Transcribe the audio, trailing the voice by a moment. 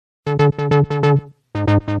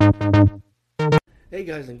Hey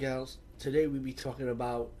guys and gals, today we'll be talking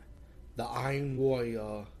about the Iron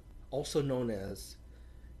Warrior, also known as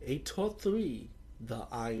Ator 3, the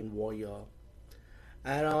Iron Warrior.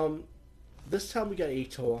 And this time we got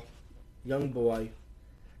Ator, young boy,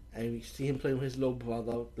 and we see him playing with his little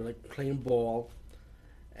brother. They're like playing ball,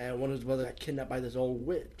 and one of his brothers got kidnapped by this old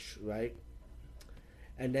witch, right?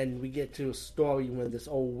 And then we get to a story when this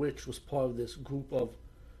old witch was part of this group of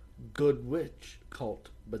good witch cult.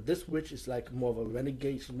 But this witch is like more of a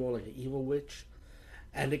renegade, she's more like an evil witch.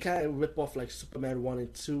 And they kind of rip off like Superman 1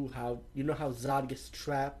 and 2, how, you know how Zod gets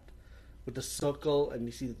trapped with the circle and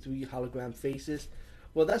you see the three hologram faces?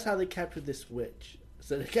 Well, that's how they captured this witch.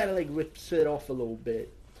 So they kind of like rips it off a little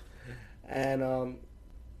bit. And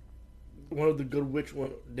one of the good witch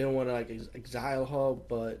didn't want to like exile her,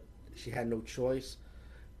 but she had no choice.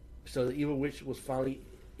 So the evil witch was finally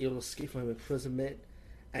able to escape from imprisonment,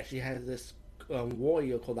 and she has this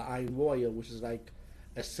warrior called the Iron Warrior, which is like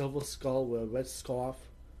a silver skull with a red scarf,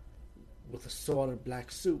 with a sword and a black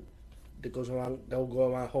suit that goes around. They'll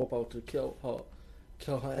go around hope out to kill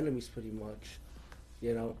her enemies, pretty much,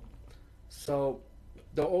 you know. So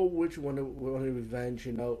the old witch wanted revenge,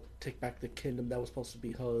 take back the kingdom that was supposed to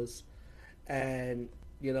be hers, and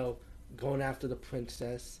going after the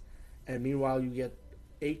princess. And meanwhile, you get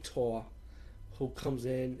Ator, who comes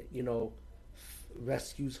in,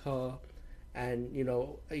 rescues her, and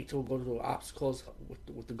Ator goes through obstacles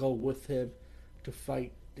with the goal with him to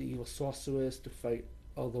fight the evil sorceress, to fight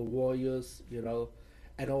other warriors,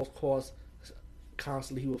 and of course,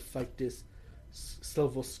 constantly he will fight this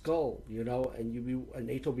Silver Skull, and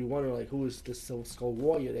Ator be wondering like who is this Silver Skull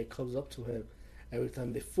warrior that comes up to him every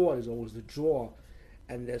time they fought. Is always the draw,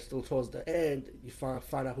 and then still towards the end you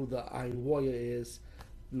find out who the Iron Warrior is.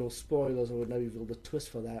 No spoilers, I would never reveal the twist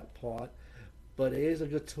for that part, but it is a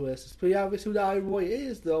good twist. It's pretty obvious who the Iron Warrior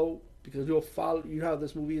is, though, because you'll follow. You know how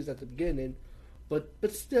this movie is at the beginning, but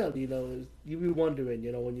still, you be wondering,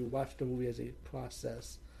 when you watch the movie as a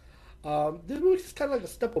process. This movie is kind of like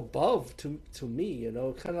a step above to me, kind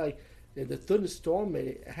of like the Thunderstorm.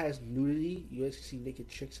 It has nudity. You actually see naked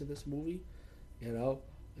chicks in this movie,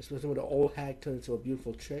 especially when the old hag turns into a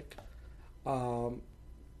beautiful chick. Um,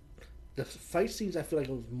 the fight scenes I feel like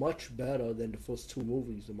it was much better than the first two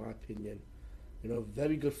movies, in my opinion.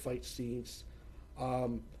 Very good fight scenes. I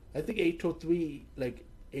think Ator 3, like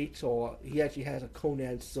Ator, he actually has a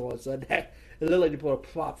Conan sword, so that it looked like they put a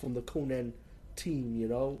prop from the Conan team,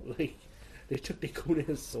 like they took the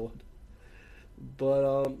Conan sword. But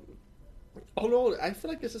oh no, I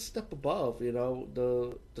feel like it's a step above,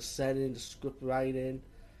 the setting, the script writing.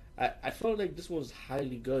 I felt like this one was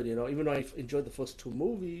highly good, even though I enjoyed the first two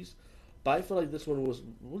movies, but I feel like this one was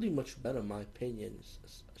really much better in my opinion.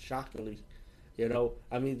 Shockingly,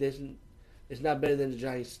 I mean, it's not better than the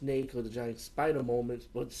giant snake or the giant spider moments,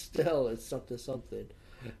 but still, it's something something.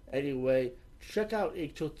 Anyway, check out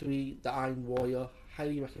H03, The Iron Warrior.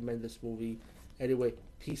 Highly recommend this movie. Anyway,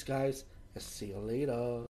 peace, guys, and see you later.